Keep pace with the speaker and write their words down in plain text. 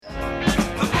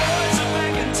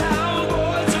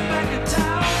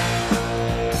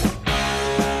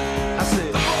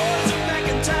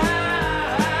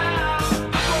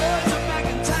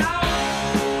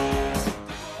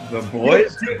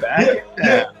Back in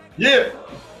Yeah, town. yeah.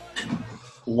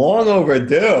 Long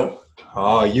overdue.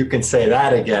 Oh, you can say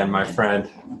that again, my friend.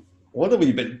 What have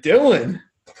we been doing?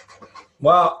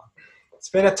 Well, it's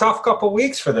been a tough couple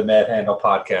weeks for the Mad Handle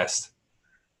podcast.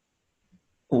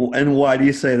 And why do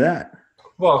you say that?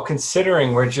 Well,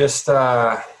 considering we're just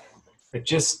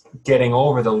getting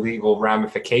over the legal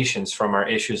ramifications from our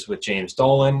issues with James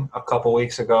Dolan a couple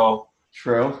weeks ago.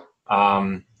 True.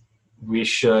 We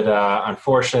should,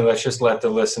 unfortunately, let's just let the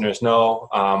listeners know.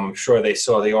 I'm sure they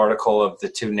saw the article of the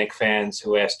two Knicks fans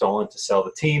who asked Dolan to sell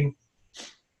the team.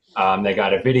 They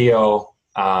got a video,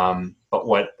 but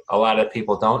what a lot of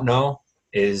people don't know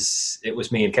is it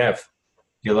was me and Kev.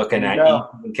 You're looking at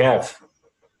Ethan and Kev.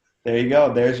 There you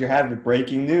go. There's your habit.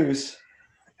 Breaking news.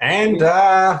 And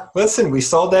listen, we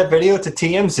sold that video to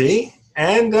TMZ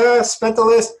and spent the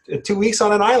last 2 weeks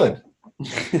on an island.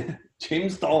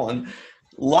 James Dolan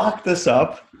locked us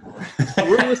up,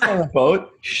 threw us on a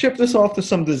boat, shipped us off to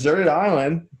some deserted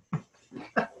island,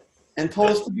 and told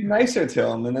us to be nicer to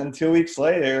him. And then 2 weeks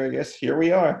later, I guess here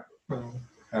we are.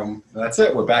 That's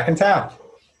it. We're back in town.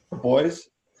 The boys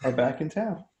are back in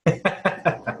town.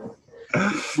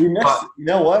 We missed, you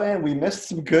know what, man? We missed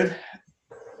some good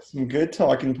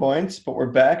talking points, but we're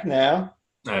back now.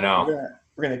 I know.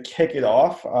 We're gonna kick it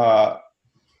off.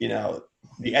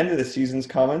 The end of the season's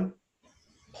coming.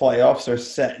 Playoffs are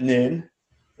setting in.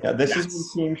 This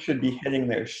is when teams should be hitting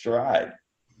their stride.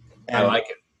 And I like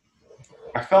it.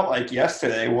 I felt like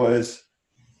yesterday was,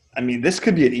 this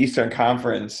could be an Eastern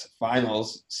Conference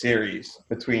Finals series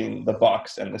between the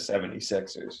Bucks and the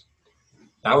 76ers.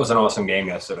 That was an awesome game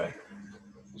yesterday.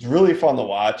 It was really fun to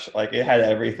watch. Like, it had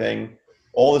everything.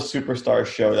 All the superstars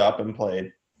showed up and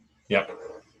played. Yep.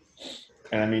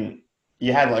 And,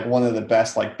 you had, one of the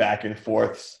best, back and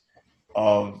forths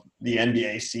of the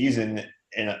NBA season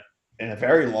in a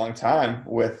very long time,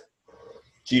 with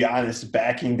Giannis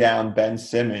backing down Ben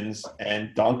Simmons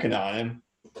and dunking on him.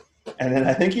 And then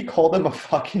I think he called him a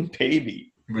fucking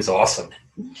baby. It was awesome.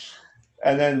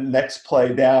 And then next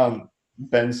play down,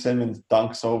 Ben Simmons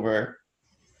dunks over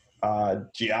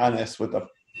Giannis with a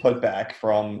putback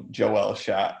from Joel's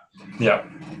shot. Yep.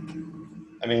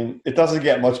 It doesn't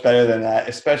get much better than that,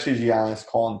 especially Giannis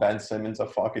calling Ben Simmons a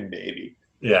fucking baby.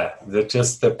 Yeah,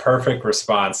 just the perfect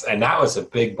response. And that was a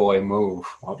big boy move.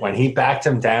 When he backed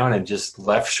him down and just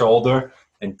left shoulder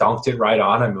and dunked it right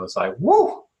on him, it was like,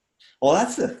 woo! Well,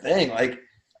 that's the thing. I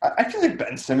feel like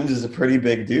Ben Simmons is a pretty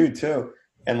big dude, too.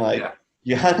 And,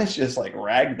 Giannis just,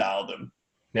 ragdolled him.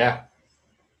 Yeah.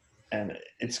 And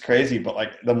it's crazy,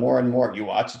 but, the more and more you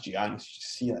watch Giannis, you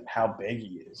see, how big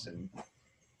he is. And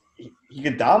he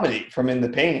could dominate from in the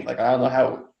paint. I don't know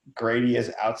how great he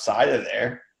is outside of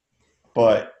there,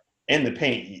 but in the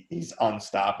paint, he's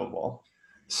unstoppable.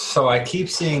 So I keep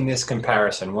seeing this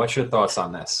comparison. What's your thoughts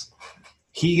on this?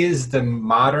 He is the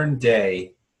modern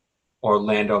day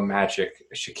Orlando Magic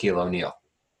Shaquille O'Neal.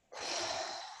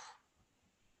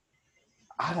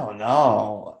 I don't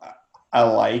know. I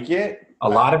like it. A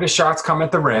lot of his shots come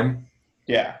at the rim.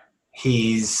 Yeah.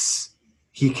 He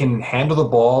can handle the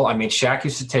ball. Shaq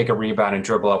used to take a rebound and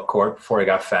dribble up court before he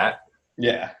got fat.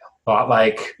 Yeah.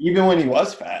 But even when he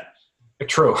was fat.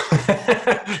 True.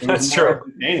 That's true.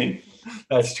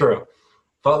 That's true.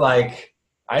 But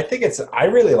I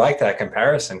really like that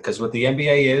comparison, because what the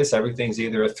NBA is, everything's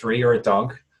either a three or a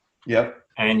dunk. Yep.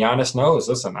 And Giannis knows,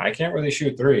 listen, I can't really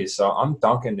shoot threes, so I'm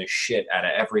dunking the shit out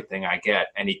of everything I get.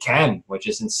 And he can, which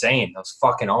is insane. Those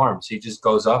fucking arms. He just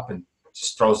goes up and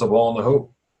just throws the ball in the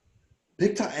hoop.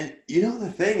 Big time. And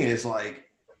the thing is,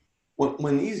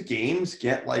 when these games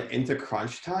get, into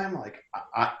crunch time,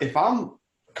 if I'm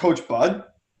Coach Bud,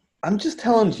 I'm just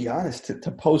telling Giannis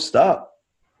to post up.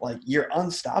 You're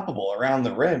unstoppable around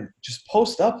the rim. Just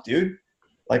post up, dude.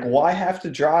 Why have to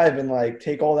drive and,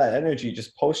 take all that energy?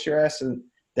 Just post your ass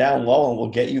down low and we'll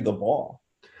get you the ball.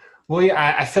 Well,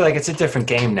 yeah, I feel like it's a different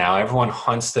game now. Everyone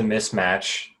hunts the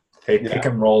mismatch. They pick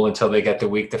and roll until they get the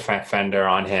weak defender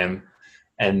on him.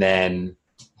 And then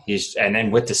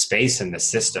with the space in the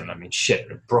system,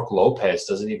 Brook Lopez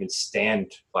doesn't even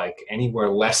stand anywhere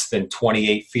less than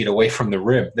 28 feet away from the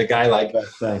rim. The guy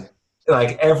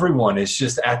everyone is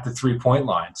just at the 3-point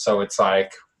line. So it's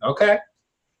okay,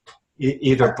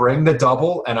 either bring the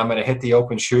double and I'm going to hit the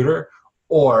open shooter,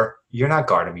 or you're not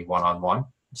guarding me one-on-one.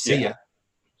 See ya.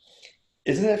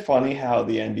 Isn't it funny how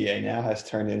the NBA now has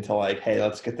turned into hey,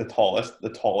 let's get the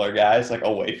taller guys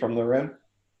away from the rim?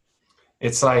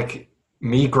 It's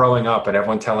me growing up and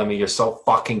everyone telling me you're so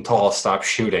fucking tall, stop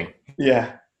shooting.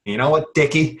 Yeah. You know what,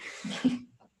 Dickie?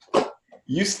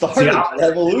 You started the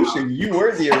revolution. You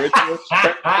were the original.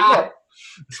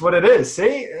 It's what it is.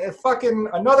 See, fucking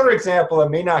another example of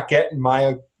me not getting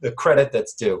the credit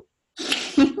that's due.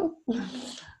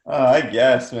 I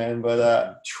guess, man,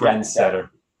 but Trendsetter.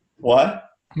 What?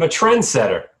 I'm a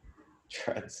trendsetter.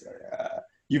 Trendsetter.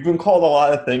 You've been called a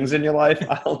lot of things in your life.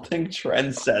 I don't think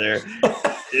trendsetter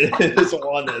is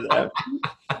one of them.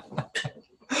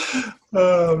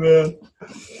 Oh man.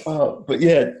 But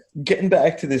yeah, getting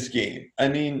back to this game. I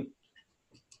mean,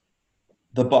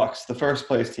 the Bucks, the first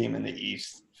place team in the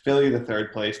East, Philly, the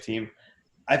third place team.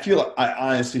 I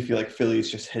honestly feel like Philly's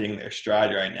just hitting their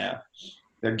stride right now.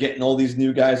 They're getting all these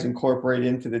new guys incorporated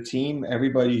into the team.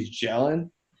 Everybody's gelling.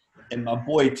 And my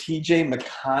boy TJ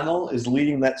McConnell is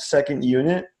leading that second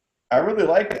unit. I really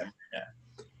like him.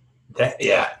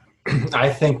 Yeah. I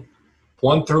think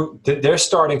their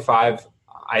starting five,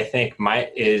 I think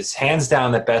is hands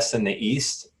down the best in the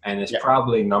East and is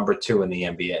probably number 2 in the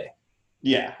NBA.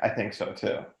 Yeah, I think so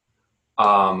too.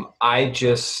 I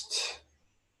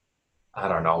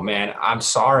don't know, man. I'm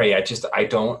sorry. I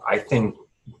think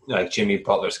like Jimmy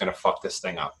Butler's going to fuck this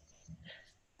thing up.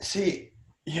 See,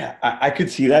 yeah, I could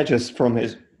see that just from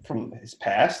his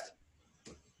past.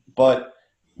 But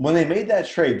when they made that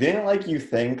trade, didn't like you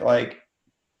think like,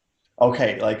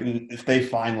 okay, like if they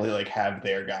finally like have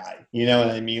their guy, you know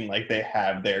what I mean? Like they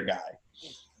have their guy.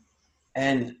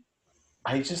 And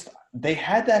they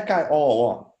had that guy all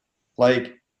along.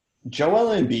 Like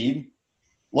Joel Embiid,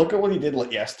 look at what he did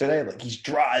yesterday. Like he's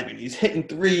driving, he's hitting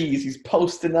threes, he's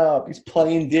posting up, he's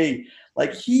playing D.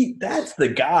 Like that's the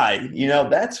guy, you know,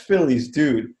 that's Philly's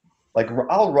dude. Like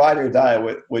I'll ride or die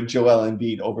with Joel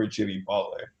Embiid over Jimmy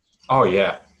Butler. Oh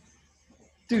yeah.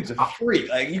 Dude's a freak.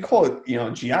 Like you call it, you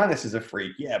know, Giannis is a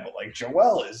freak. Yeah, but like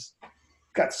Joel is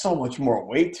got so much more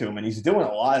weight to him and he's doing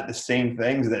a lot of the same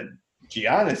things that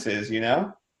Giannis is, you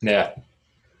know? Yeah. I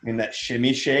mean, that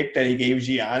shimmy shake that he gave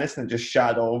Giannis and just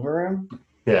shot over him.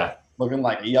 Yeah. Looking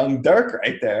like a young Dirk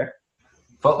right there.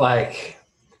 But like,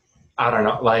 I don't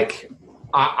know. Like,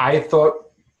 I thought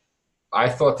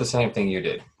the same thing you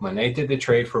did when they did the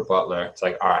trade for Butler. It's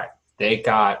like, all right, they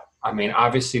got. I mean,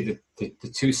 obviously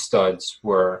the two studs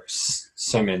were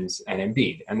Simmons and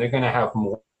Embiid, and they're going to have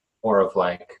more of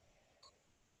like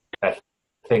that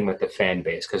thing with the fan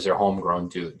base because they're homegrown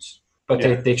dudes.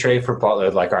 But they trade for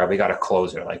Butler. Like, all right, we got a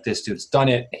closer. Like this dude's done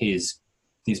it. He's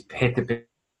hit the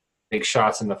big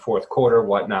shots in the fourth quarter,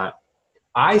 whatnot.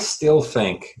 I still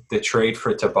think the trade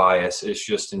for Tobias is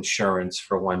just insurance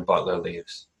for when Butler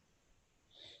leaves.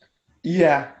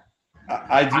 Yeah,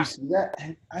 I do see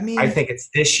that. I mean, I think it's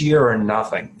this year or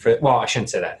nothing. Well, I shouldn't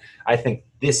say that. I think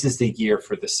this is the year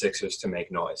for the Sixers to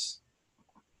make noise.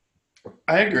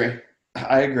 I agree.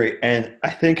 And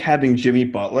I think having Jimmy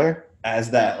Butler as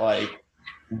that, like,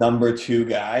 number 2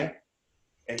 guy,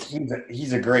 and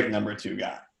he's a great number 2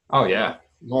 guy. Oh, yeah.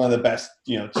 One of the best,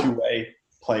 you know, two-way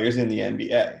players in the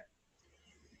NBA.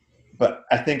 But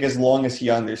I think as long as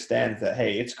he understands that,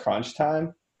 hey, it's crunch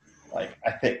time, like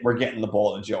I think we're getting the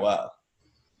ball to Joel.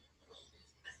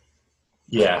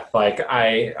 Yeah, like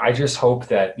I just hope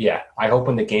that I hope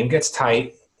when the game gets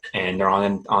tight and they're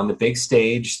on the big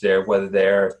stage, whether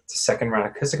they're the second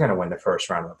round because they're going to win the first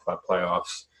round of the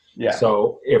playoffs. Yeah.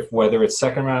 So whether it's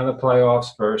second round of the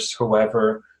playoffs versus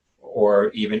whoever,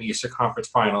 or even Eastern Conference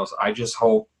Finals, I just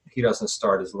hope he doesn't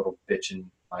start his little bitching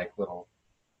like little.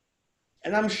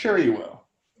 And I'm sure he will.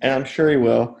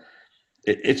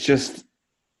 It's just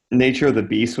nature of the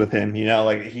beast with him, you know.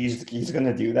 Like he's going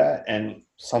to do that, and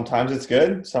sometimes it's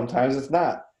good, sometimes it's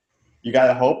not. You got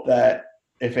to hope that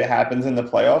if it happens in the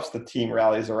playoffs, the team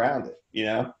rallies around it, you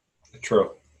know.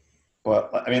 True. But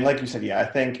I mean, like you said,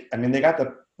 they got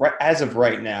as of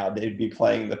right now, they'd be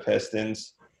playing the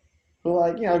Pistons. Who,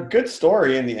 like, you know, good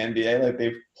story in the NBA. Like,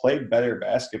 they've played better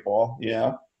basketball, you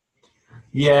know?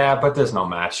 Yeah, but there's no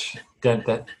match.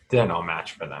 They're no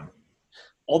match for them.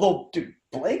 Although, dude,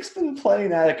 Blake's been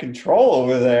playing out of control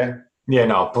over there. Yeah,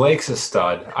 no, Blake's a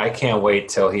stud. I can't wait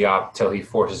till he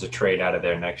forces a trade out of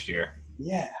there next year.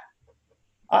 Yeah.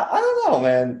 I don't know,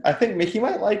 man. I think he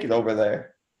might like it over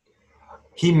there.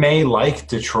 He may like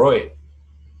Detroit,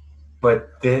 but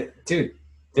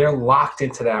they're locked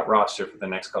into that roster for the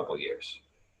next couple of years.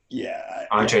 Yeah.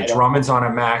 Andre Drummond's on a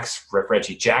max.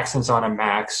 Reggie Jackson's on a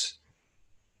max.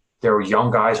 Their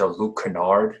young guys are Luke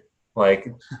Kennard.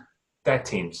 Like, that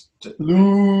team is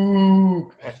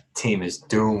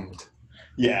doomed.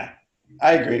 Yeah,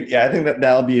 I agree. Yeah, I think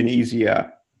that'll be an easy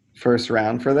first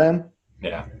round for them.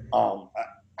 Yeah.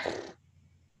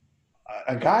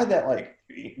 A guy that, like,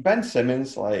 Ben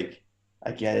Simmons, like,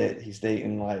 I get it. He's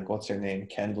dating, like, what's her name?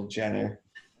 Kendall Jenner.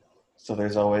 So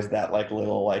there's always that like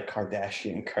little like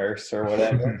Kardashian curse or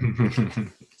whatever.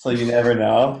 So you never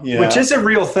know. Which is a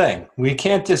real thing. We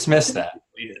can't dismiss that.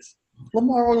 It is.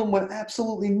 Lamar Odom went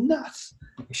absolutely nuts.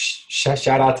 Shout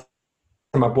out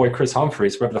to my boy Chris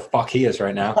Humphries, wherever the fuck he is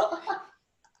right now.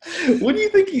 What do you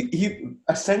think he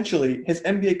essentially his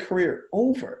NBA career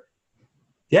over?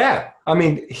 Yeah. I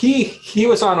mean, he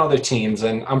was on other teams,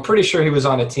 and I'm pretty sure he was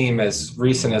on a team as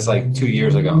recent as like 2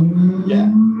 years ago.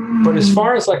 Yeah. But as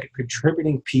far as like a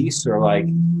contributing piece or like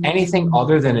anything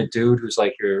other than a dude who's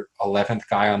like your 11th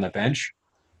guy on the bench,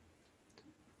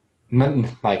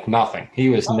 like nothing. He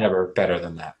was never better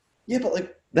than that. Yeah, but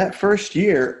like that first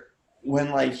year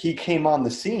when like he came on the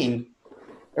scene,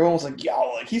 everyone was like,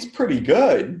 yo, like he's pretty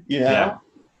good, you know?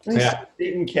 Yeah.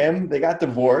 Dating Kim, they got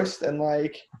divorced, and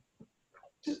like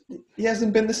he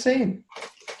hasn't been the same.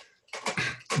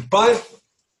 But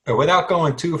without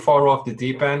going too far off the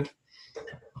deep end,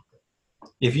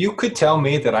 if you could tell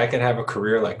me that I could have a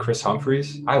career like Chris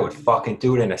Humphries, I would fucking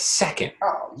do it in a second.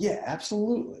 Oh, yeah,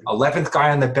 absolutely. 11th guy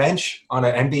on the bench on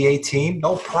an NBA team,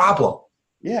 no problem.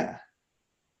 Yeah.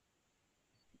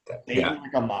 Dating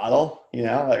like a model, you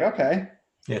know, like, okay.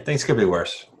 Yeah, things could be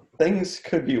worse. Things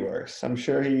could be worse. I'm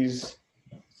sure he's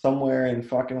somewhere in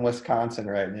fucking Wisconsin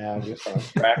right now, just on a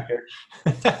tractor,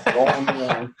 rolling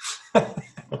around.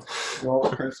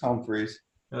 Roll Chris Humphries.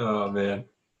 Oh, man.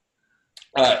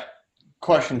 All right.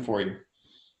 Question for you.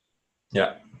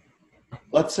 Yeah.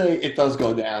 Let's say it does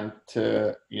go down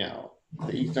to, you know,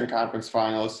 the Eastern Conference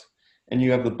Finals, and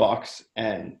you have the Bucks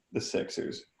and the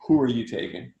Sixers. Who are you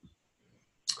taking?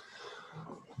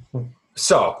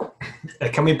 So,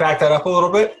 can we back that up a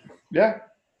little bit? Yeah.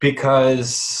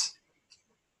 Because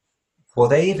will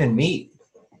they even meet?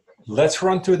 Let's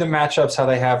run through the matchups how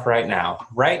they have right now.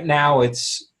 Right now,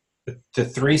 it's the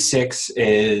 3-6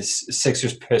 is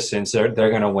Sixers Pistons. They're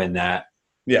going to win that.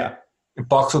 Yeah.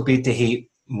 Bucks will beat the Heat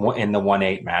in the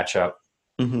 1-8 matchup.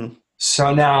 Mm-hmm.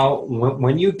 So now,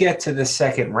 when you get to the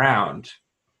second round,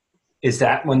 is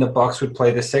that when the Bucks would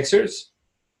play the Sixers?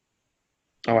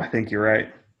 Oh, I think you're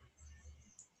right.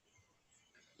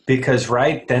 Because,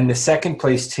 right, then the second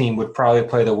place team would probably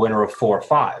play the winner of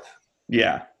 4-5.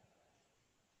 Yeah.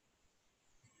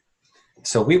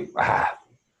 So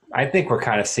I think we're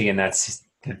kind of seeing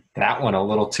that one a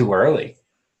little too early.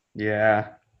 Yeah.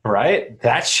 Right?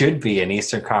 That should be an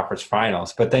Eastern Conference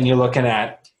Finals. But then you're looking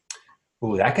at,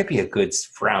 that could be a good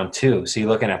round too. So you're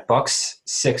looking at Bucks,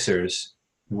 Sixers,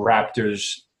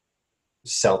 Raptors,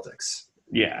 Celtics.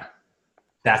 Yeah.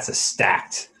 That's a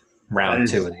stacked round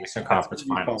two of the Eastern Conference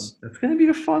Finals. It's going to be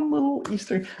a fun little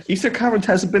Eastern Conference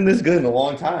hasn't been this good in a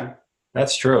long time.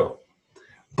 That's true.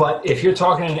 But if you're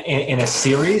talking in a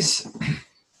series,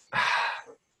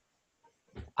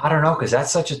 I don't know, because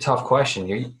that's such a tough question.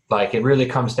 It really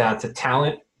comes down to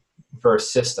talent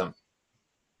versus system.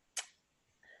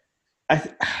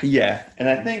 Yeah, and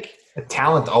I think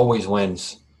talent always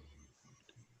wins.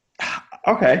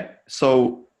 Okay,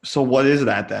 so what is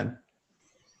that then?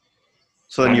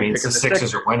 So then I mean, the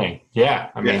Sixers are winning. Yeah,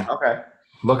 I mean, okay.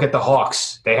 Look at the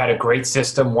Hawks. They had a great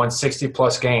system, won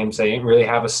 60-plus games. They didn't really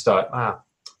have a stud.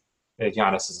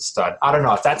 Giannis is a stud. I don't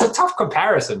know. That's a tough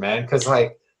comparison, man, because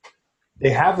they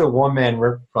have the one-man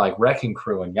wrecking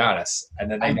crew in Giannis,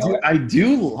 and then I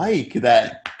do like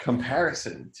that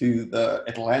comparison to the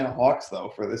Atlanta Hawks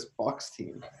though for this Bucks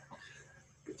team.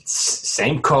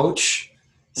 Same coach,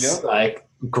 yep.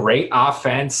 Great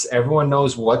offense. Everyone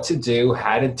knows what to do,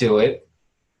 how to do it.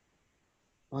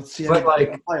 Let's see. But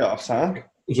the playoffs, huh?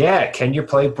 Yeah. Can you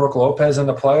play Brook Lopez in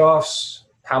the playoffs?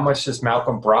 How much does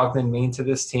Malcolm Brogdon mean to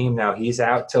this team? Now he's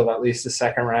out till at least the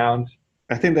second round.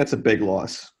 I think that's a big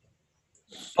loss.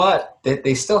 But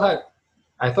they still had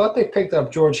 – I thought they picked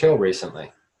up George Hill recently.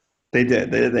 They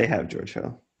did. They have George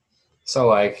Hill. So,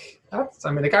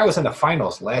 the guy was in the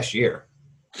finals last year.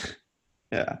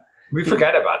 Yeah. We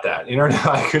forget about that. You know,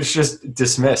 it's just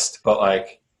dismissed. But,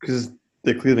 because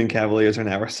the Cleveland Cavaliers are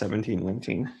now a 17-win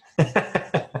team.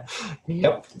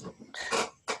 Yep.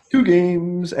 2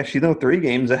 games – actually, no, 3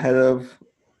 games ahead of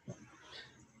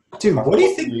 – Dude, what do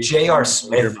you think J.R.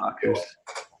 Smith is?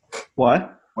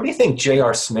 What? What do you think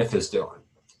J.R. Smith is doing?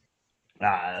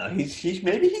 He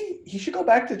should go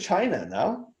back to China,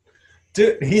 no?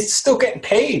 Dude, he's still getting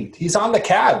paid. He's on the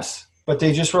Cavs. But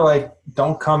they just were like,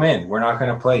 don't come in. We're not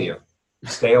going to play you.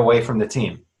 Stay away from the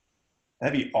team.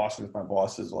 That'd be awesome if my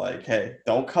boss is like, hey,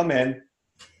 don't come in.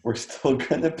 We're still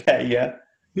going to pay you.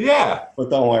 Yeah. But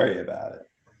don't worry about it.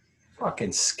 Fucking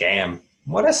scam.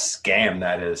 What a scam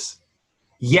that is.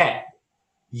 Yet,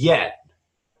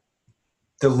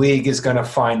 the league is going to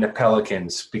fine the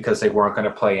Pelicans because they weren't going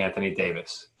to play Anthony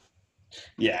Davis.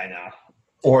 Yeah, I know.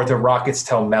 Or the Rockets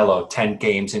tell Melo 10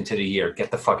 games into the year,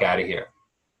 get the fuck out of here.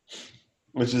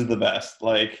 Which is the best.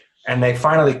 Like, and they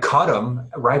finally cut him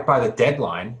right by the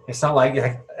deadline. It's not like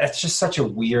that's just such a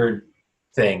weird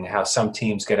thing how some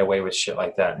teams get away with shit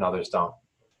like that and others don't.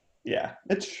 Yeah,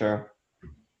 it's true.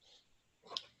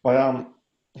 But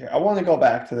here, I want to go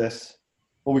back to this.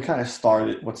 Well, we kind of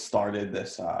started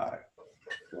this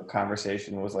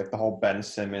conversation was like the whole Ben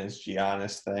Simmons,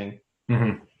 Giannis thing.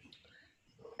 Mm-hmm.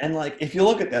 And like, if you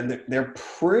look at them, they're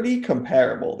pretty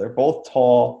comparable. They're both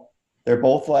tall. They're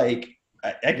both like,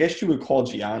 I guess you would call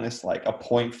Giannis like a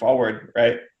point forward,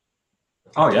 right?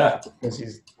 Oh yeah, because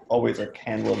he's always like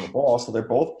handling the ball. So they're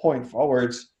both point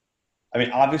forwards. I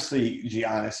mean, obviously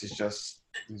Giannis is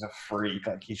he's a freak.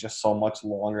 Like he's just so much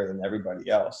longer than everybody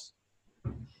else.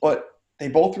 But they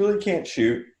both really can't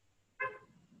shoot.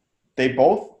 They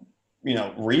both,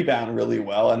 rebound really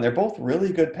well, and they're both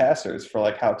really good passers for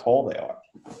like how tall they are.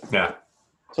 Yeah.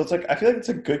 So it's like I feel like it's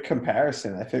a good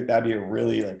comparison. I think that'd be a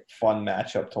really like fun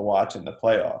matchup to watch in the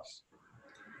playoffs.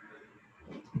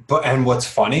 And what's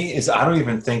funny is I don't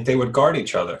even think they would guard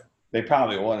each other. They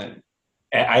probably wouldn't.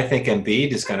 I think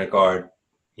Embiid is going to guard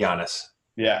Giannis.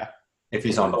 Yeah. If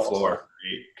he's on the floor.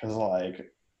 Because,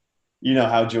 like, you know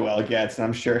how Joel gets, and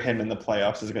I'm sure him in the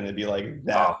playoffs is going to be, like,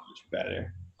 that much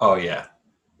better. Oh, yeah.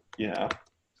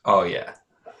 Oh, yeah.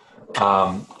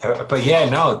 But, yeah,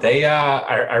 no, they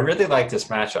I really like this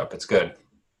matchup. It's good.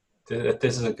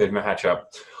 This is a good matchup.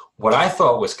 What I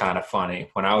thought was kind of funny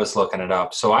when I was looking it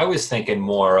up, so I was thinking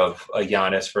more of a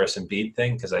Giannis versus Embiid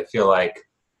thing because I feel like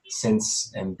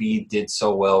since Embiid did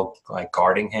so well like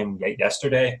guarding him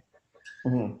yesterday,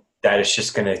 that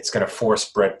it's gonna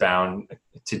force Brett Brown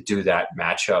to do that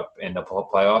matchup in the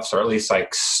playoffs, or at least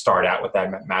like start out with that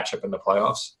matchup in the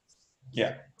playoffs.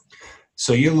 Yeah.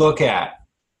 So you look at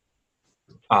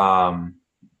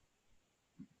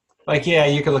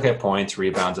you could look at points,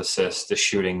 rebounds, assists, the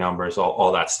shooting numbers,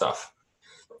 all that stuff.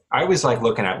 I was like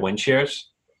looking at win shares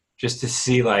just to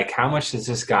see like how much does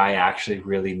this guy actually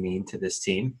really mean to this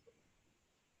team.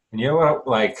 And you know what?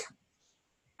 Like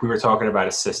we were talking about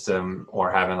a system or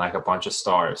having like a bunch of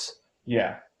stars.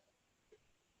 Yeah.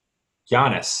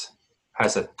 Giannis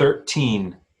has a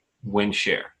 13 win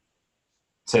share.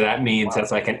 So that means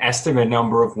that's like an estimate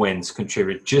number of wins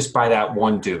contributed just by that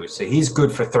one dude. So he's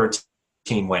good for 13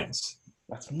 wins.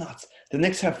 That's nuts. The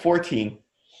Knicks have 14.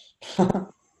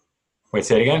 Wait,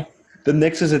 say it again? The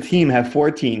Knicks as a team have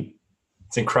 14.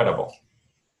 It's incredible.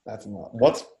 That's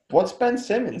nuts. What's Ben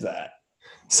Simmons at?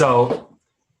 So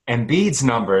Embiid's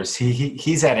numbers,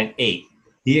 he's at an 8.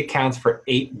 He accounts for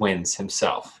 8 wins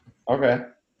himself. Okay.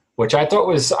 Which I thought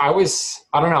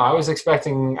I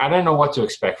don't know what to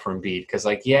expect from Embiid because,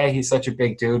 like, yeah, he's such a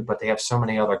big dude, but they have so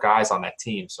many other guys on that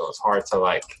team, so it's hard to,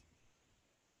 like,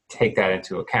 take that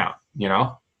into account, you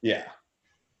know? Yeah.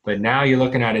 But now you're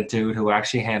looking at a dude who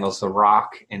actually handles the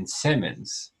rock and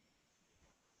Simmons,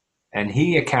 and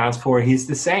he's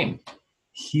the same.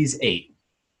 He's 8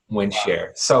 win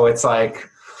share. So it's like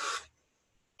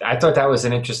I thought that was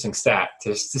an interesting stat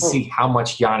just to see how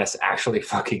much Giannis actually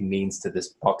fucking means to this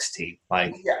Bucks team.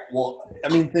 Like, yeah, well, I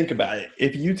mean, think about it.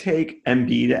 If you take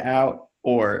Embiid out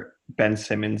or Ben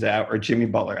Simmons out or Jimmy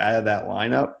Butler out of that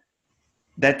lineup,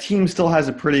 that team still has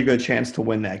a pretty good chance to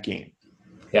win that game.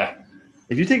 Yeah.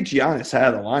 If you take Giannis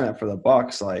out of the lineup for the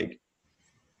Bucks, like,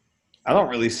 I don't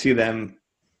really see them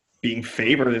being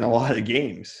favored in a lot of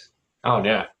games. Oh,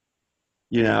 yeah.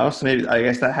 You know, so maybe I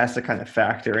guess that has to kind of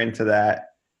factor into that.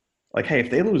 Like, hey, if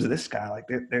they lose this guy, like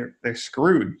they're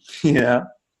screwed, you know?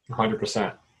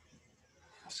 100%.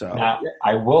 So now,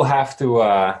 I will have to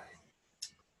I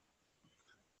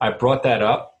brought that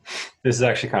up. This is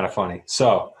actually kind of funny.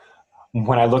 So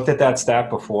when I looked at that stat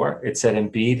before, it said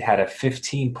Embiid had a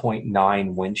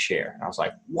 15.9 win share. And I was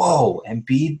like, whoa,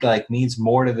 Embiid like means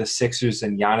more to the Sixers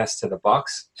than Giannis to the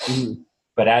Bucks. Mm-hmm.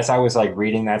 But as I was like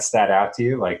reading that stat out to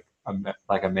you, like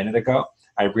a minute ago,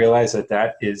 I realized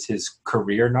that is his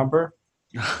career number.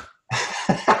 So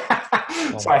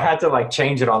I had to like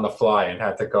change it on the fly and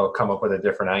had to come up with a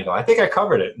different angle. I think I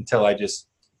covered it until I just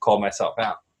called myself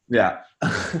out. Yeah.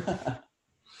 But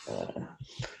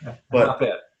not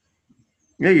bad.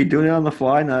 Yeah, you're doing it on the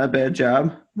fly. Not a bad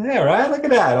job. Yeah, right? Look at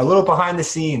that. A little behind the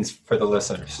scenes for the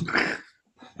listeners.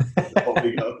 What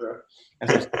we go through.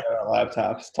 As we stare at our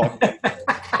laptops, talking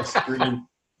a screen.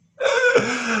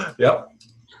 Yep.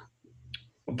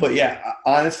 But yeah,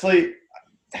 honestly,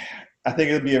 I think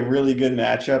it'll be a really good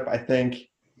matchup. I think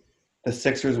the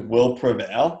Sixers will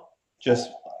prevail just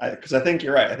because I think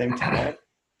you're right. I think talent.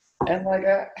 And like,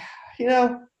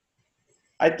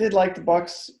 I did like the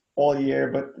Bucks all year,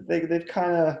 but they've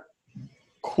kind of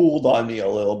cooled on me a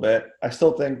little bit. I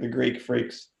still think the Greek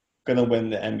Freak's going to win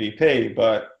the MVP,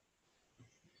 but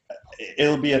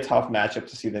it'll be a tough matchup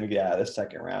to see them get out of the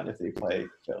second round if they play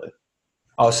Philly.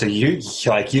 Oh, so you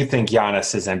think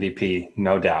Giannis is MVP,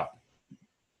 no doubt.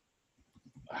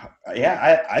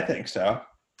 Yeah, I think so.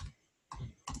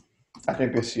 I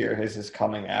think this year his is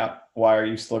coming out. Why are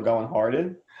you still going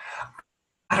Harden?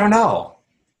 I don't know.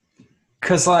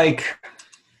 Because,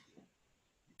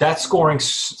 that scoring,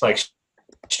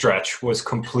 stretch was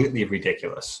completely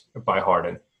ridiculous by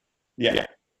Harden. Yeah.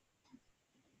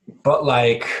 But,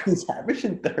 he's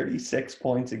averaging 36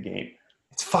 points a game.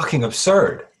 It's fucking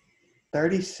absurd.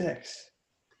 36.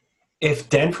 If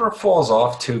Denver falls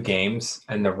off 2 games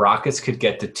and the Rockets could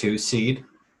get the 2 seed,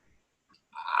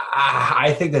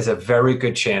 I think there's a very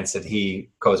good chance that he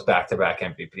goes back-to-back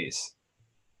MVPs.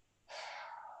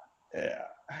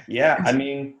 Yeah. I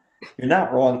mean, you're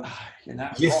not wrong.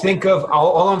 Think of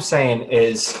all I'm saying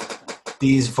is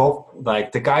these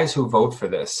the guys who vote for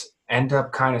this end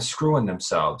up kind of screwing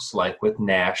themselves, like with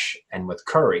Nash and with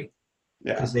Curry,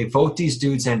 because they vote these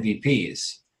dudes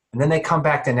MVPs, and then they come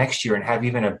back the next year and have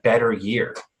even a better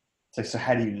year. It's like, so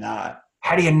how do you not?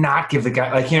 How do you not give the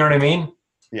guy, you know what I mean?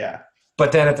 Yeah.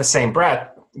 But then at the same breath,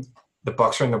 the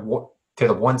Bucks are to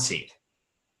the 1 seed.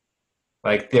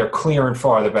 They're clear and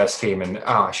far the best team, and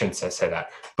I shouldn't say that,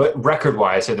 but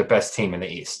record-wise, they're the best team in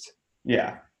the East.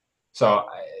 Yeah. So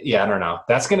I don't know.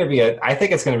 That's going to be I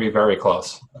think it's going to be very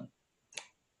close.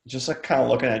 Just kind of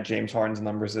looking at James Harden's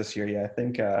numbers this year, I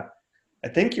think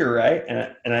you're right,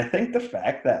 and I think the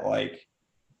fact that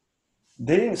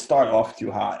they didn't start off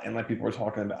too hot, and people were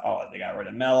talking about, they got rid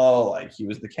of Melo, he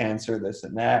was the cancer, this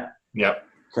and that. Yep.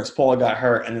 Chris Paul got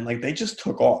hurt, and then they just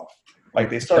took off.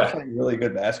 They started playing really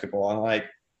good basketball,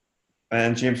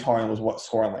 and James Harden was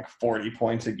scoring 40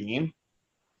 points a game.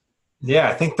 Yeah,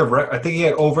 I think he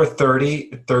had over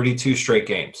 32 straight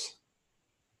games.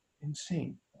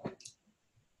 Insane.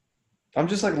 I'm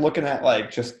just looking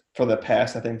at just for the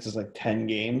past, I think this is 10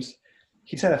 games.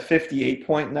 He's had a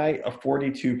 58-point night, a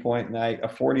 42-point night, a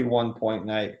 41-point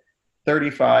night,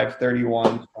 35,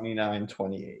 31, 29,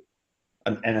 28,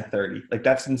 and a 30.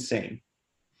 That's insane.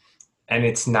 And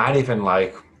it's not even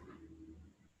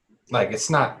it's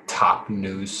not top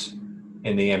news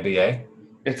in the NBA.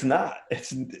 It's not.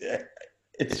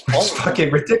 It's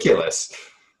fucking ridiculous.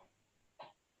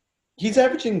 He's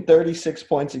averaging 36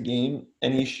 points a game,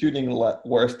 and he's shooting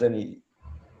worse than he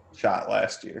shot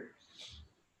last year.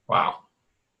 Wow.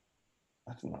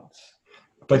 That's nuts.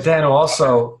 But then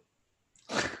also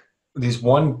these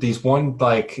one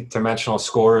dimensional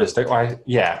scorers,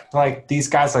 these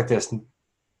guys like this,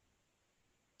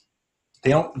 they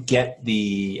don't get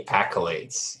the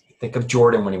accolades. Think of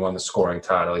Jordan when he won the scoring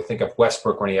title. You think of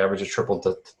Westbrook when he averaged a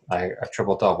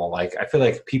triple-double. I feel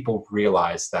like people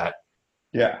realize that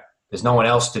there's no one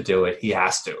else to do it. He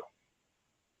has to.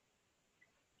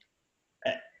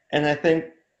 And I think,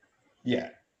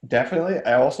 definitely.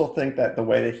 I also think that the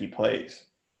way that he plays,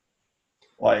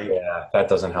 that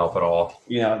doesn't help at all.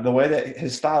 The way that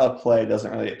his style of play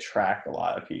doesn't really attract a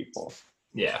lot of people.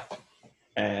 Yeah.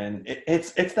 And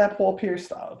it's that Paul Pierce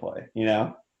style of play,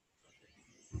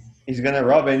 He's going to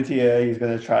rub into you. He's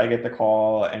going to try to get the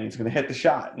call, and he's going to hit the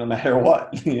shot no matter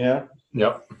what,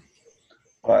 Yep.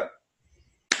 But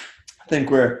I think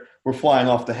we're flying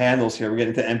off the handles here. We're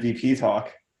getting to MVP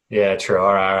talk. Yeah, true.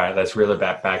 All right. Let's reel it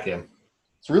back in.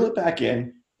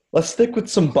 Let's stick with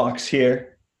some Bucks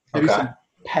here. Maybe some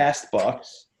past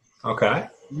Bucks. Okay.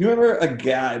 You remember a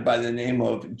guy by the name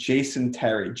of Jason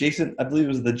Terry? Jason, I believe it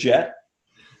was the Jet.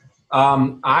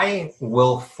 I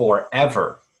will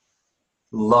forever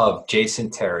love Jason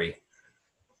Terry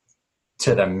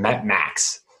to the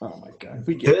max. Oh my God.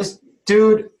 This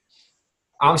dude,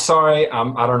 I'm sorry. I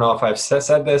don't know if I've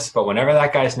said this, but whenever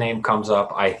that guy's name comes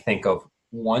up, I think of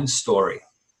one story.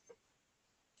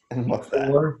 And what's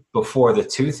that? Before the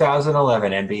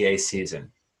 2011 NBA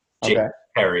season, Jason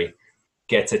Terry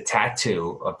gets a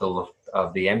tattoo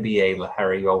of the NBA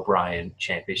Harry O'Brien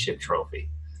championship trophy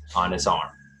on his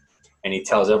arm. And he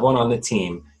tells everyone on the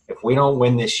team, if we don't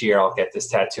win this year, I'll get this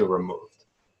tattoo removed.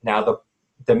 Now,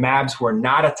 the Mavs were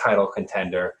not a title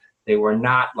contender. They were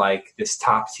not this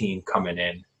top team coming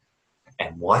in.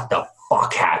 And what the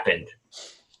fuck happened?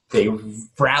 They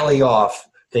rally off.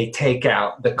 They take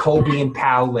out the Kobe and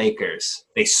Powell Lakers.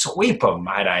 They sweep them,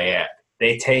 might I add.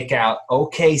 They take out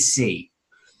OKC.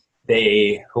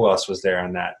 Who else was there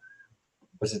on that?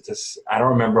 Was it this? I don't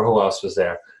remember who else was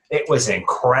there. It was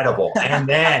incredible. And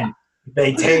then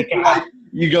they take out. I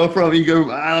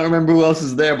don't remember who else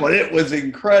is there, but it was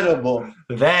incredible.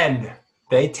 Then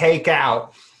they take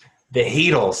out the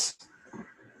Heatles.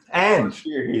 And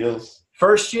Cheer heels.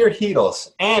 first-year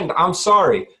Heatles. And I'm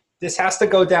sorry, this has to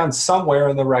go down somewhere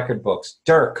in the record books.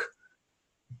 Dirk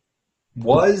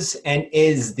was and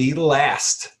is the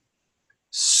last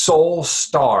sole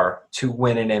star to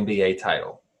win an NBA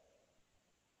title.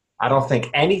 I don't think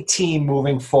any team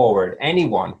moving forward,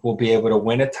 anyone, will be able to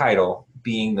win a title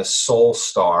being the sole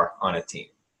star on a team.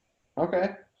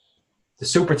 Okay. The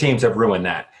super teams have ruined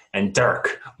that. And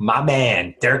Dirk, my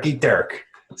man, Dirky Dirk,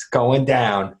 is going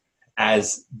down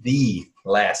as the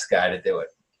last guy to do it.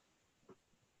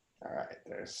 All right.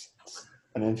 There's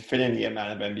an infinity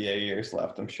amount of NBA years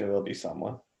left. I'm sure there'll be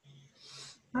someone.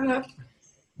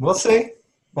 We'll see.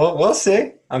 Well, we'll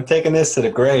see. I'm taking this to the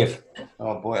grave.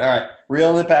 Oh, boy. All right.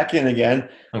 Reeling it back in again.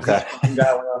 Okay. This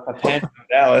guy went off a tangent in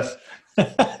Dallas.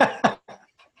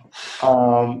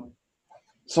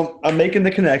 So I'm making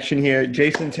the connection here.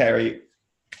 Jason Terry,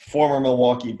 former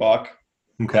Milwaukee Buck.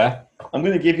 Okay. I'm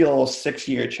going to give you a little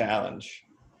 6-year challenge.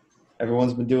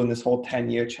 Everyone's been doing this whole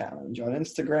 10-year challenge on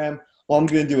Instagram. Well, I'm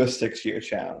going to do a 6-year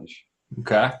challenge.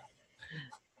 Okay.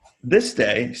 This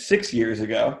day, 6 years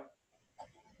ago,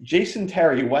 Jason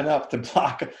Terry went up to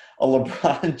block a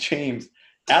LeBron James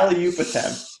alley-oop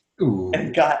attempt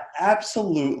and got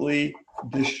absolutely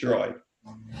destroyed.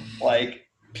 Like,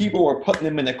 people were putting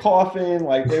him in a coffin.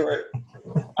 Like,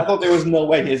 I thought there was no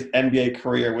way his NBA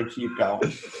career would keep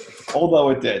going, although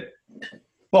it did.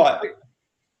 But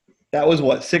that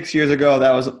was, 6 years ago?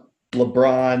 That was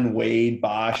LeBron, Wade,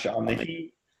 Bosh on the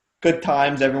Heat. Good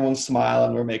times. Everyone's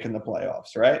smiling. We're making the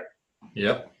playoffs, right?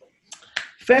 Yep.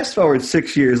 Fast forward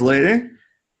 6 years later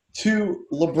to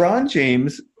LeBron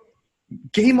James,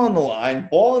 game on the line,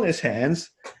 ball in his hands,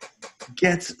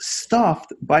 gets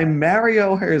stuffed by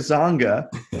Mario Herzonjia,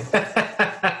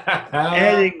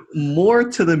 adding more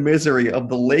to the misery of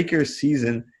the Lakers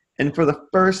season, and for the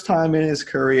first time in his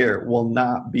career will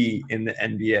not be in the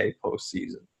NBA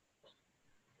postseason.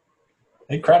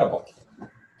 Incredible.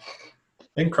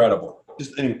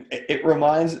 It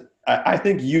reminds – I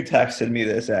think you texted me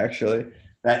this actually –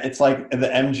 that it's like the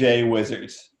MJ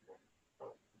Wizards.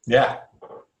 Yeah.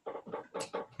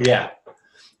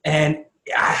 And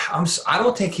I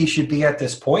don't think he should be at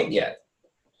this point yet.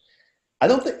 I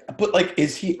don't think – but, like,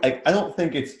 is he – like, I don't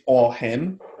think it's all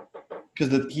him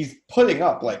because he's putting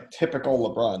up, like, typical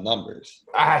LeBron numbers.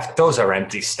 Those are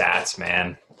empty stats,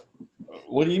 man.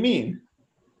 What do you mean?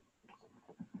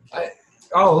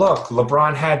 Look,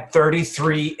 LeBron had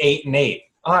 33, 8, and 8.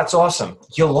 Oh, that's awesome.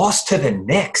 You lost to the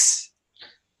Knicks.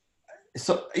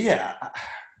 So, yeah,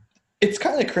 it's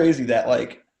kind of crazy that,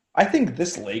 like, I think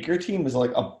this Laker team is,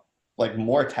 like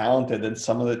more talented than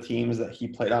some of the teams that he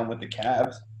played on with the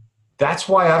Cavs. That's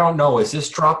why I don't know. Is this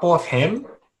drop off him?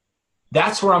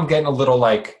 That's where I'm getting a little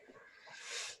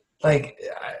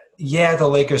yeah, the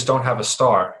Lakers don't have a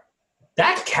star.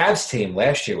 That Cavs team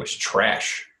last year was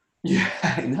trash. Yeah,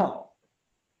 I know.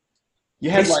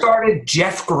 They started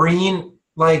Jeff Green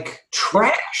like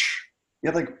trash.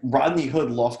 Yeah, like Rodney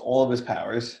Hood lost all of his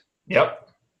powers. Yep.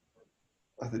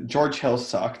 George Hill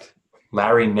sucked.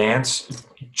 Larry Nance,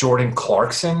 Jordan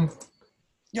Clarkson.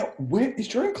 Yo, where is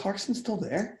Jordan Clarkson still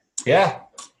there? Yeah.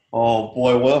 Oh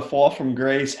boy, what a fall from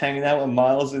grace! Hanging out with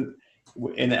Miles in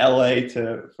LA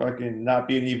to fucking not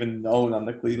being even known on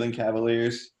the Cleveland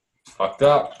Cavaliers. Fucked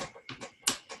up.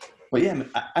 But yeah,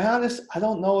 I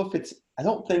don't know if it's. I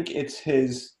don't think it's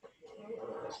his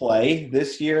play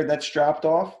this year that's dropped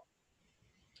off.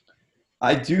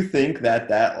 I do think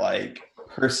that like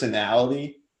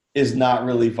personality is not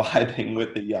really vibing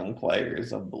with the young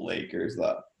players of the Lakers,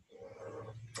 though.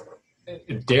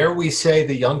 Dare we say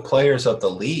the young players of the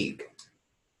league?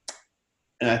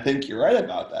 And I think you're right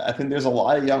about that. I think there's a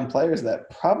lot of young players that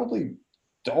probably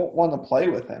don't want to play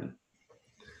with him.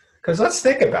 Because let's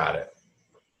think about it.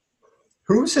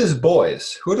 Who's his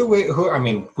boys? I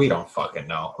mean, we don't fucking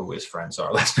know who his friends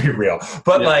are. Let's be real.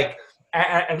 But, like,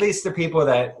 at least the people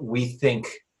that we think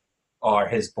are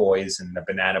his boys and the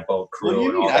Banana Boat crew.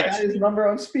 What do you mean? I got his number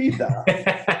on speed dial.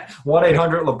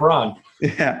 1-800-LeBron.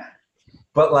 Yeah.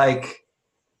 But, like,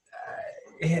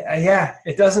 yeah,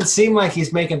 it doesn't seem like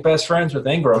he's making best friends with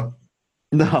Ingram.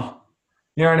 No.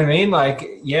 You know what I mean? Like,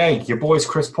 yeah, your boy's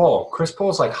Chris Paul. Chris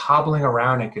Paul's, like, hobbling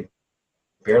around and could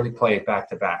barely play it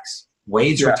back-to-backs.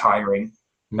 Wade's retiring.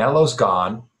 Melo's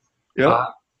gone. Yep.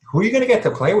 Who are you going to get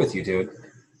to play with you, dude?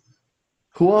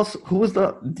 Who else? Who was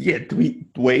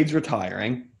Wade's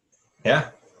retiring. Yeah.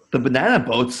 The Banana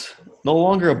Boat's no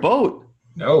longer a boat.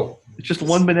 No. It's just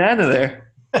one banana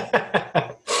there.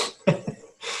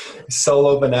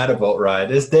 Solo banana boat ride.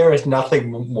 There is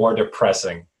nothing more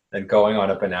depressing than going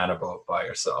on a banana boat by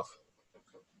yourself.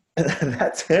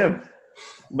 That's him.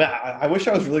 But I wish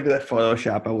I was really good at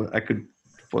Photoshop. I could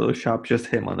Photoshop just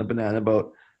him on a banana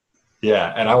boat.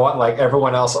 Yeah, and I want like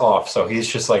everyone else off, so he's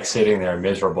just like sitting there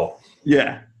miserable.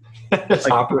 Yeah. Just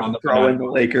Like hopping on the throwing banana.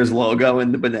 the Lakers logo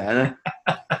in the banana.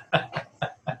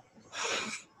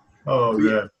 Oh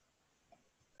man.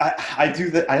 I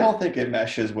do that. I don't think it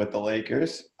meshes with the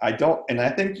Lakers. I don't, and I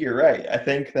think you're right. I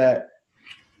think that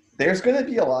there's going to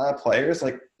be a lot of players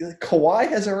like Kawhi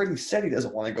has already said he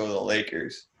doesn't want to go to the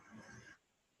Lakers.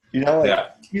 You know, like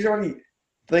he's already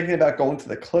thinking about going to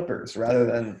the Clippers rather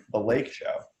than the Lake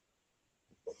Show.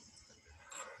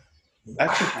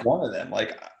 That's just one of them.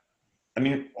 Like, I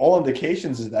mean, all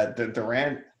indications is that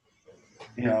Durant,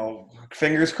 you know,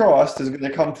 fingers crossed, is going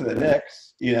to come to the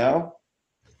Knicks. You know.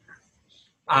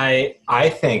 I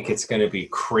think it's going to be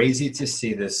crazy to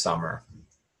see this summer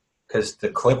because the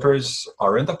Clippers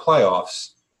are in the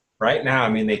playoffs right now. I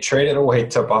mean, they traded away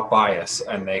to Bias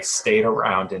and they stayed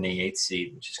around in the 8th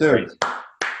seed, which is crazy.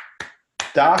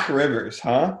 Doc Rivers,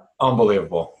 huh?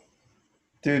 Unbelievable.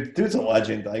 Dude's a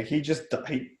legend. Like, he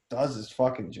does his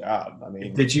fucking job. I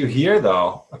mean, did you hear,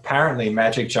 though, apparently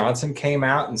Magic Johnson came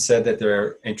out and said that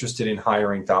they're interested in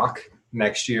hiring Doc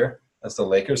next year as the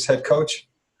Lakers head coach?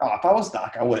 Oh, if I was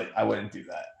Doc, I wouldn't do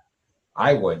that.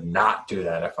 I would not do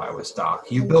that if I was Doc.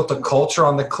 You built a culture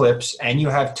on the Clips, and you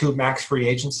have 2 max free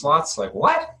agent slots? Like,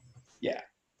 what? Yeah.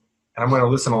 And I'm going to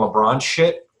listen to LeBron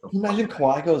shit? Can you imagine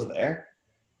Kawhi goes there?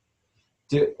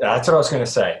 Dude, that's what I was going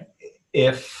to say.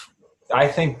 I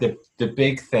think the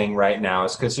big thing right now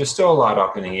is because there's still a lot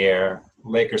up in the air.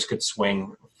 Lakers could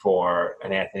swing for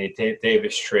an Anthony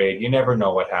Davis trade. You never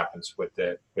know what happens with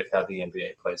how the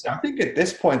NBA plays out. I think at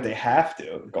this point they have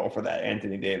to go for that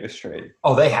Anthony Davis trade.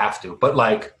 Oh, they have to. But,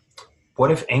 like,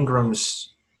 what if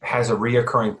Ingram's has a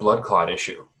reoccurring blood clot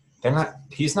issue?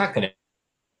 He's not going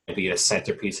to be a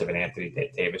centerpiece of an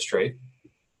Anthony Davis trade.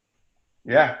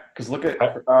 Yeah, because look at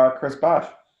Chris Bosh.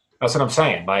 That's what I'm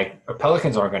saying. Like, the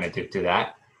Pelicans aren't going to do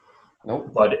that.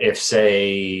 Nope. But if,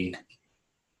 say,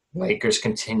 Lakers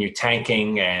continue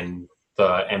tanking and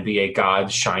the NBA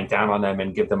gods shine down on them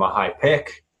and give them a high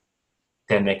pick,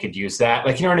 then they could use that.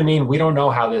 Like, you know what I mean? We don't know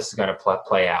how this is going to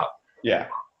play out. Yeah.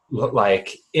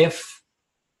 Like, if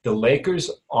the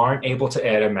Lakers aren't able to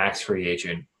add a max free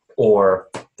agent or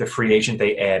the free agent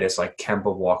they add is like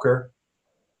Kemba Walker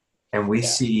and we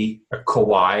see a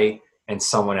Kawhi and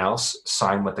someone else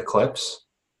sign with the Clips,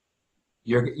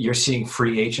 you're seeing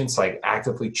free agents like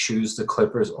actively choose the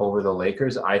Clippers over the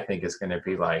Lakers. I think it's going to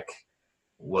be like,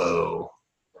 whoa.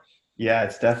 Yeah,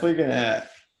 it's definitely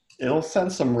it'll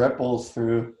send some ripples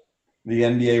through the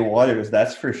NBA waters,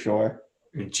 that's for sure.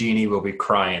 Genie will be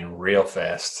crying real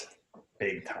fast.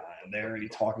 Big time. They're already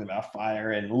talking about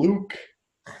firing Luke.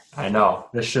 I know.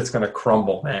 This shit's going to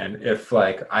crumble, man. If,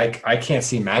 like, I can't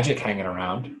see Magic hanging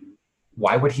around,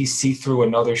 why would he see through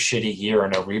another shitty year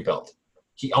in a rebuild?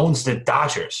 He owns the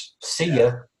Dodgers. See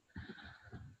ya.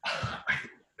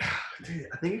 Dude,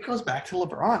 I think it goes back to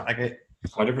LeBron. Like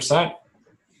 100%.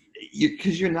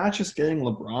 Because you're not just getting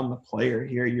LeBron the player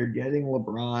here. You're getting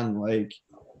LeBron, like,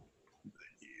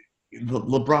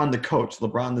 LeBron the coach,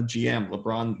 LeBron the GM,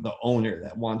 LeBron the owner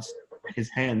that wants his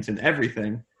hands in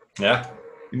everything. Yeah.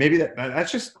 Maybe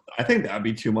that's just – I think that would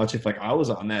be too much if, like, I was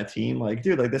on that team. Like,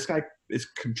 dude, like, this guy is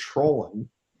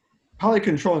probably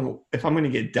controlling if I'm going to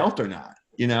get dealt or not,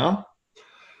 you know?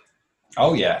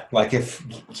 Oh, yeah. Like, if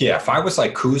I was,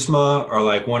 like, Kuzma or,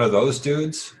 like, one of those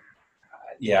dudes,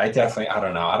 yeah, I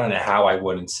don't know. I don't know how I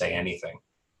wouldn't say anything.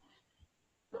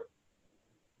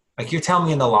 Like, you tell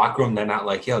me in the locker room, they're not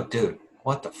like, yo, dude,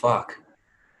 what the fuck?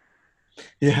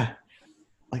 Yeah.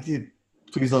 Like, dude,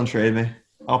 please don't trade me.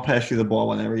 I'll pass you the ball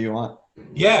whenever you want.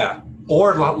 Yeah.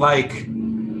 Or like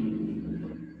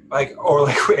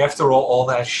after all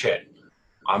that shit,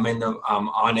 I'm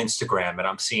on Instagram and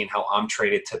I'm seeing how I'm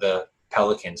traded to the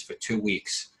Pelicans for 2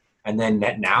 weeks. And then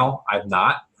now I'm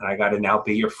not, and I got to now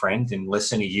be your friend and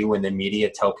listen to you and the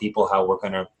media tell people how we're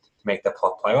going to make the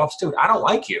playoffs. Dude, I don't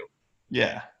like you.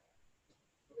 Yeah.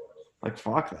 Like,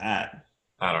 fuck that.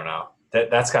 I don't know.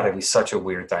 That's got to be such a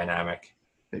weird dynamic.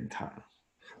 Big time.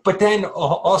 But then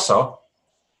also,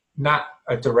 not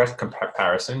a direct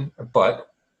comparison,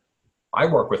 but I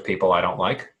work with people I don't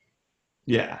like.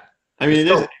 Yeah. I mean,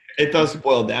 it does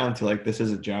boil down to, like, this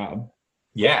is a job.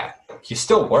 Yeah. You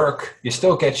still work. You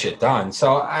still get shit done.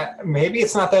 So maybe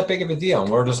it's not that big of a deal,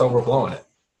 and we're just overblowing it.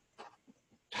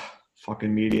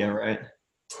 Fucking media, right?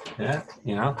 Yeah,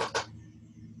 you know.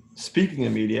 Speaking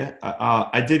of media,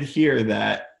 I did hear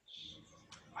that,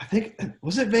 I think,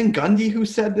 was it Van Gundy who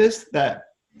said this? That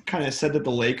kind of said that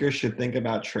the Lakers should think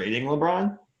about trading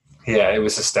LeBron? Yeah, it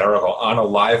was hysterical. On a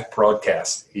live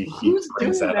broadcast, he Who's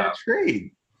brings doing that up.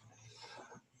 trade?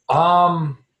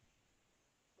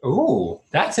 Ooh,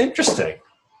 that's interesting.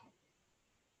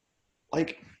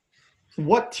 Like,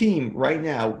 what team right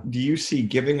now do you see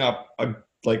giving up a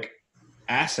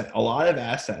lot of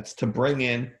assets to bring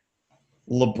in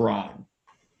LeBron?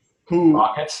 Who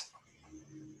Rockets.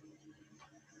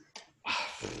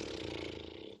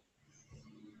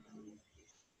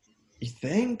 you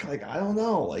think? Like, I don't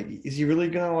know. Like, is he really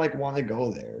gonna want to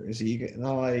go there? Is he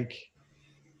gonna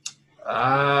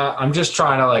I'm just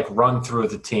trying to run through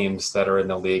the teams that are in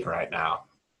the league right now.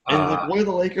 And what are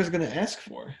the Lakers gonna ask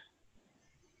for?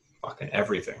 Fucking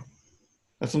everything.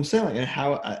 That's what I'm saying. And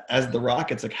how, as the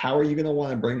Rockets, how are you gonna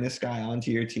want to bring this guy onto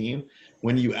your team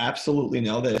when you absolutely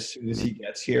know that as soon as he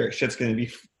gets here, shit's gonna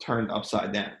be turned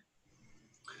upside down?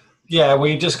 Yeah, well,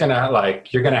 you're just gonna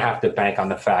you're gonna have to bank on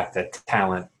the fact that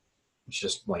talent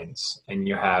just wins, and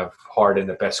you have Harden,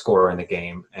 the best scorer in the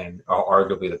game, and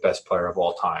arguably the best player of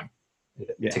all time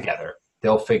together.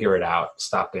 They'll figure it out,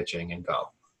 stop bitching, and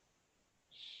go.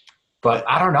 But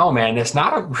I don't know, man. There's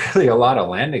not really a lot of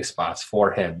landing spots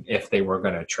for him if they were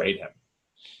going to trade him.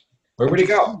 Where would he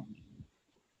go?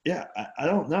 Yeah, I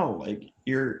don't know.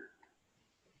 You're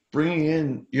bringing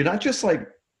in – you're not just,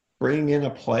 bringing in a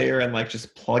player and,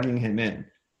 just plugging him in.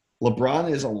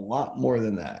 LeBron is a lot more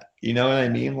than that. You know what I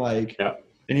mean? Yeah.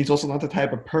 And he's also not the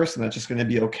type of person that's just going to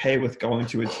be okay with going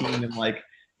to a team and,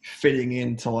 fitting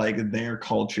into, their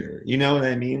culture. You know what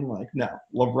I mean? No.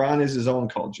 LeBron is his own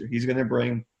culture. He's going to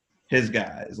bring – his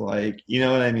guys, you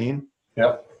know what I mean?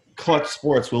 Yep. Clutch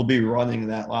Sports will be running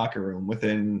that locker room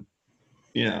within,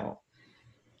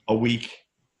 a week.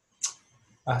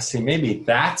 See, maybe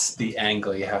that's the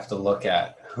angle you have to look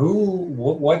at.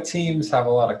 What teams have a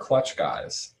lot of clutch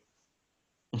guys?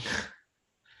 Dude,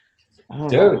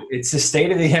 it's the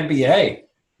state of the NBA.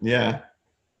 Yeah.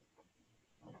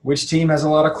 Which team has a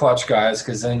lot of clutch guys?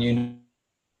 Because then you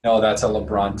know that's a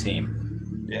LeBron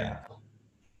team. Yeah.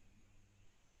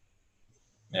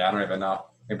 Yeah, I don't even know.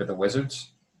 Maybe the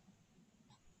Wizards?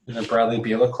 Isn't Bradley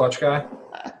Beal a clutch guy?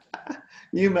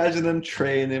 You imagine them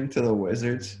trading him to the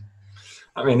Wizards?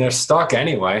 I mean, they're stuck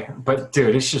anyway. But,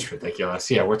 dude, it's just ridiculous.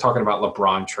 Yeah, we're talking about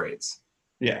LeBron trades.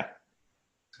 Yeah.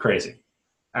 It's crazy.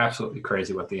 Absolutely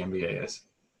crazy what the NBA is.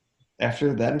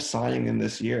 After them signing him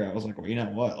this year, I was like, well, you know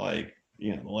what?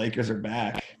 The Lakers are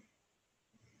back.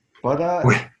 But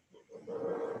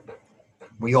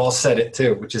we all said it,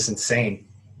 too, which is insane.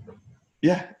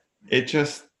 Yeah, it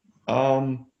just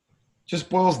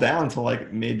boils down to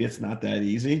maybe it's not that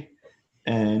easy.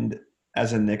 And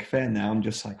as a Knicks fan now, I'm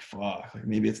just fuck.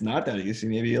 Maybe it's not that easy.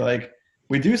 Maybe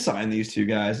we do sign these two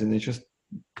guys and it's just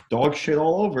dog shit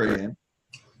all over again.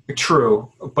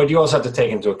 True, but you also have to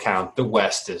take into account the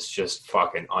West is just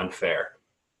fucking unfair.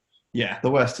 Yeah,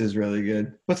 the West is really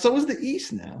good, but so is the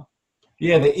East now.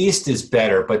 Yeah, the East is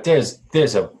better, but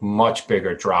there's a much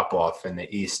bigger drop off in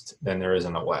the East than there is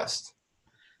in the West.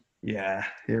 Yeah,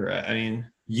 you're right. I mean,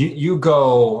 you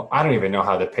go. I don't even know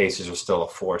how the Pacers are still a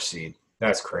 4 seed.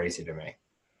 That's crazy to me.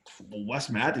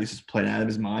 Wes Matthews is playing out of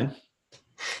his mind.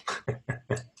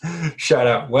 Shout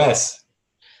out Wes.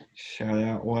 Shout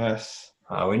out Wes.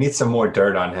 We need some more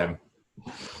dirt on him.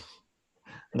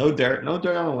 No dirt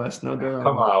on Wes. No dirt on.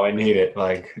 Come on, I need it.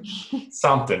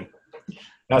 Something.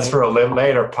 That's for a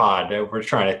later pod. We're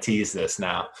trying to tease this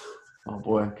now. Oh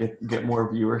boy, get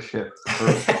more viewership.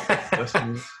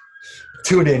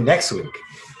 Tune in next week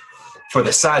for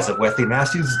the size of Wesley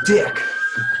Matthews' dick.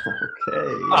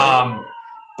 Okay.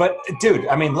 But dude,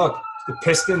 I mean, look, the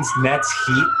Pistons, Nets,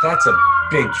 Heat. That's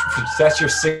your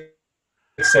 6,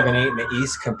 7, 8 in the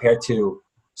East compared to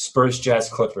Spurs, Jazz,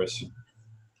 Clippers.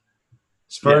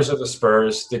 Spurs are the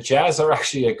Spurs. The Jazz are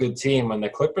actually a good team, and the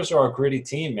Clippers are a gritty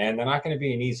team, man. They're not going to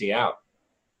be an easy out.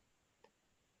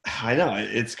 I know.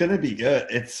 It's going to be good.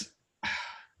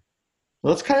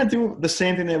 Let's kind of do the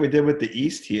same thing that we did with the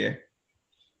East here.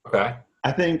 Okay.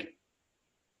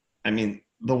 I mean,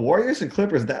 the Warriors and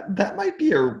Clippers, that might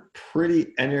be a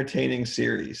pretty entertaining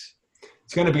series.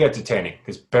 It's going to be entertaining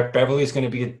because Beverly's going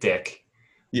to be a dick.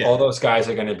 Yeah. All those guys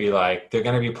are going to be they're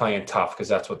going to be playing tough because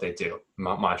that's what they do.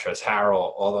 Montrezl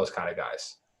Harrell, all those kind of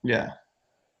guys. Yeah.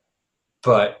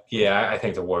 But, yeah, I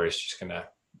think the Warriors just going to,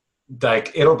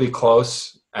 it'll be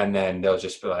close, and then they'll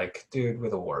just be dude, we're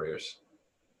the Warriors.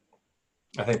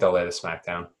 I think they'll lay the smack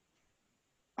down.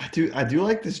 I do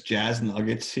like this Jazz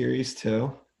Nuggets series,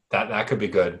 too. That could be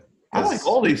good. I like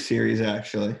all these series,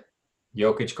 actually.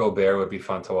 Jokic Gobert would be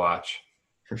fun to watch.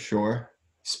 For sure.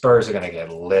 Spurs are going to get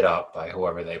lit up by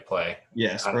whoever they play.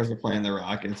 Yeah, Spurs are playing the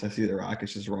Rockets. I see the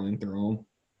Rockets just running through them.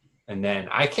 And then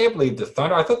I can't believe the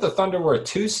Thunder. I thought the Thunder were a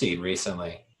 2 seed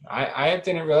recently. I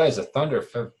didn't realize the Thunder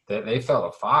they fell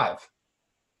to 5.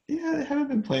 Yeah, they haven't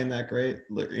been playing that great.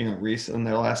 Recent in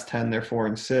their last 10, they're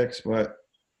 4-6, but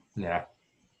Yeah.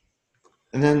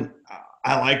 And then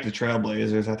I like the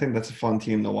Trailblazers. I think that's a fun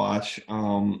team to watch.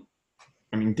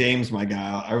 Dame's my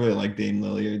guy. I really like Dame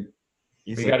Lillard.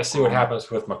 We got to see what happens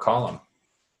with McCollum.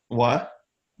 What?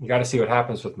 You got to see what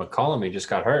happens with McCollum. He just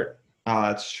got hurt. Oh,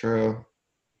 that's true.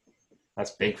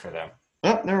 That's big for them.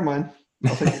 Oh, never mind.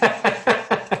 I'll take it.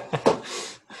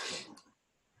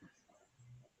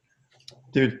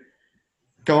 Dude,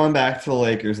 going back to the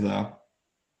Lakers, though.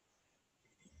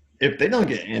 If they don't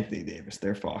get Anthony Davis,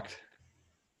 they're fucked.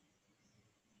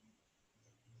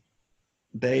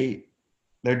 They're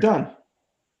done.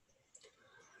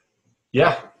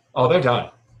 Yeah. Oh, they're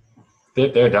done.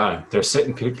 They're done. They're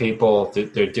sitting people.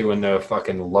 They're doing the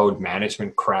fucking load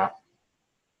management crap.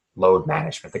 Load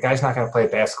management. The guy's not going to play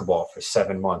basketball for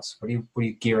 7 months. What are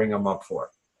you gearing him up for?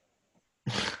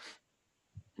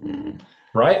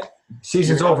 Right?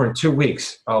 Season's over in 2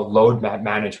 weeks. Oh, load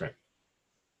management.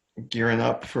 Gearing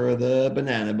up for the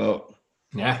banana boat.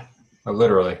 Yeah,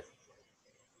 literally.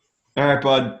 All right,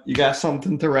 bud. You got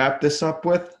something to wrap this up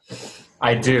with?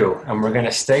 I do, and we're going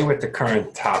to stay with the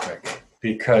current topic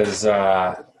because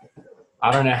I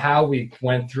don't know how we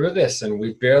went through this, and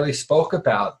we barely spoke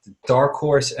about the dark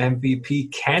horse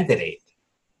MVP candidate,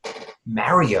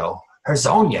 Mario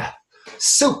Herzonjia,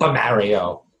 Super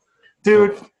Mario.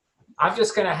 Dude, I'm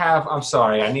just going to I'm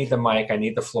sorry, I need the mic, I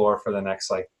need the floor for the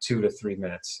next 2 to 3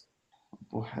 minutes.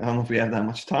 Boy, I don't know if we have that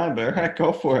much time, but all right,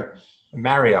 go for it.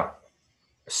 Mario,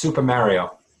 Super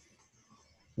Mario,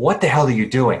 what the hell are you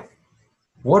doing?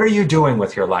 What are you doing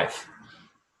with your life?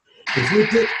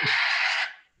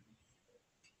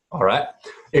 All right.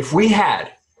 If we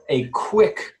had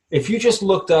if you just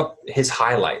looked up his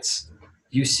highlights,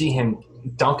 you see him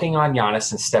dunking on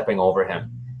Giannis and stepping over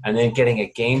him, and then getting a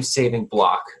game-saving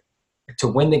block to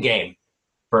win the game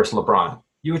versus Lebron.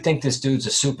 You would think this dude's a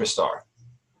superstar.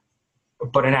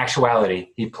 But in actuality,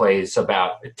 he plays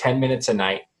about 10 minutes a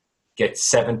night, gets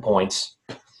 7 points.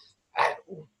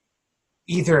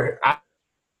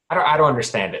 I don't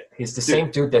understand it. He's the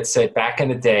same dude that said back in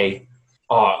the day,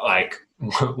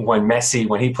 when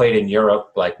he played in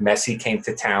Europe, Messi came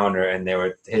to town,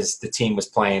 the team was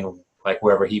playing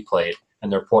wherever he played,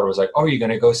 and the reporter was like, "Oh, you're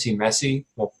gonna go see Messi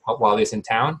while he's in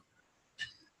town?"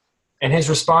 And his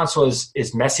response was,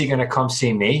 "Is Messi gonna come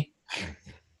see me?"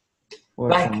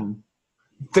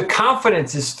 The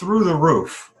confidence is through the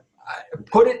roof.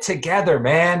 Put it together,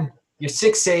 man. You're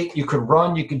 6'8", you could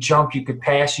run, you could jump, you could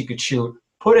pass, you could shoot.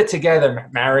 Put it together,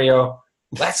 Mario.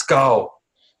 Let's go.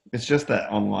 It's just that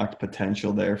unlocked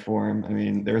potential there for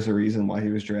him. There's a reason why he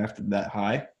was drafted that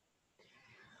high,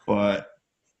 but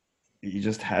it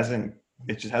just hasn't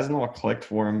all clicked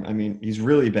for him. He's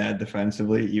really bad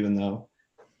defensively, even though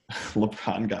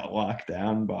LeBron got locked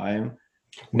down by him.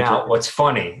 Now, what's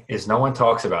funny is no one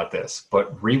talks about this,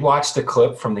 but rewatch the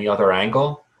clip from the other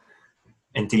angle,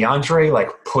 and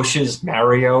DeAndre pushes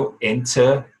Mario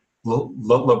into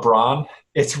LeBron.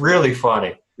 It's really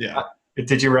funny. Yeah.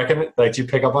 Did you reckon it? Did you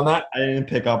pick up on that? I didn't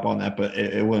pick up on that, but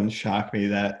it wouldn't shock me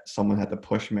that someone had to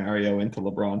push Mario into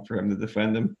LeBron for him to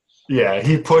defend him. Yeah,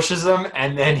 he pushes him,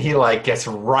 and then he gets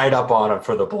right up on him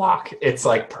for the block. It's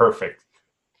perfect.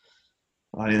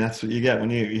 That's what you get when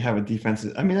you have a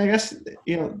defensive. I guess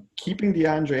keeping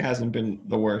DeAndre hasn't been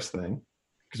the worst thing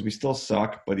because we still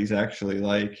suck, but he's actually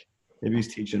maybe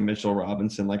he's teaching Mitchell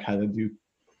Robinson how to do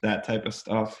that type of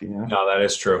stuff. No, that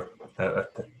is true.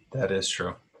 That is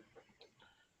true.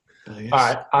 All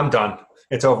right, I'm done.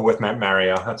 It's over with,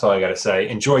 Mario. That's all I got to say.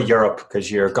 Enjoy Europe because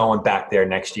you're going back there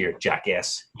next year,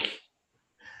 jackass.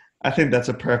 I think that's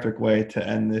a perfect way to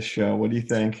end this show. What do you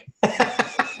think?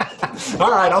 All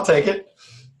right, I'll take it.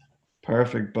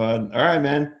 Perfect, bud. All right,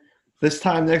 man. This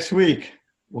time next week,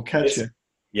 we'll catch you.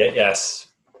 Yeah, yes.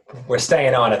 We're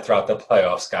staying on it throughout the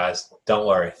playoffs, guys. Don't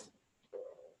worry.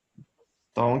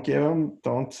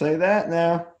 Don't say that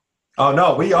now. Oh,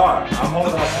 no, we are. I'm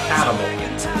holding us accountable.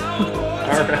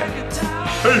 All right.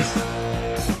 Peace.